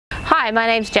Hi, my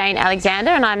name's Jane Alexander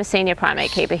and I'm a senior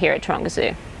primate keeper here at Taronga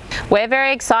Zoo. We're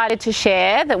very excited to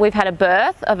share that we've had a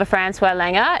birth of a François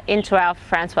Langur into our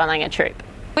François Langur troupe.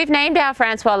 We've named our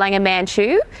François Langur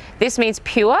Manchu. This means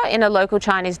pure in a local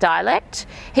Chinese dialect.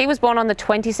 He was born on the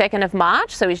 22nd of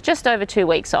March, so he's just over 2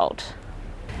 weeks old.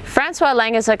 François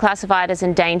Langurs are classified as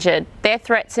endangered. Their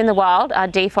threats in the wild are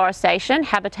deforestation,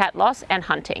 habitat loss and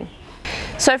hunting.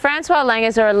 So François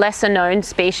Langurs are a lesser known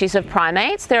species of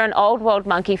primates. They're an old world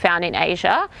monkey found in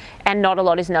Asia and not a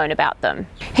lot is known about them.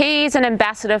 He is an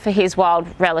ambassador for his wild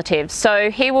relatives,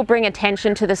 so he will bring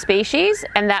attention to the species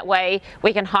and that way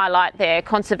we can highlight their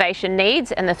conservation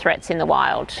needs and the threats in the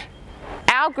wild.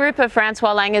 Our group of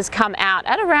François Langurs come out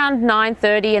at around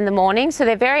 9:30 in the morning, so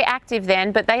they're very active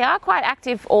then, but they are quite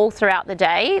active all throughout the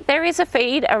day. There is a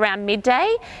feed around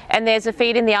midday and there's a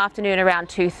feed in the afternoon around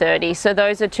 2:30, so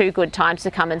those are two good times to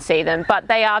come and see them, but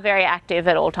they are very active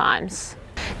at all times.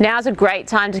 Now's a great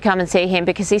time to come and see him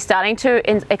because he's starting to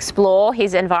explore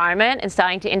his environment and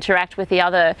starting to interact with the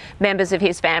other members of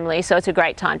his family, so it's a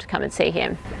great time to come and see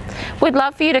him. We'd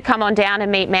love for you to come on down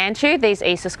and meet Manchu these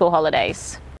Easter school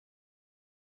holidays.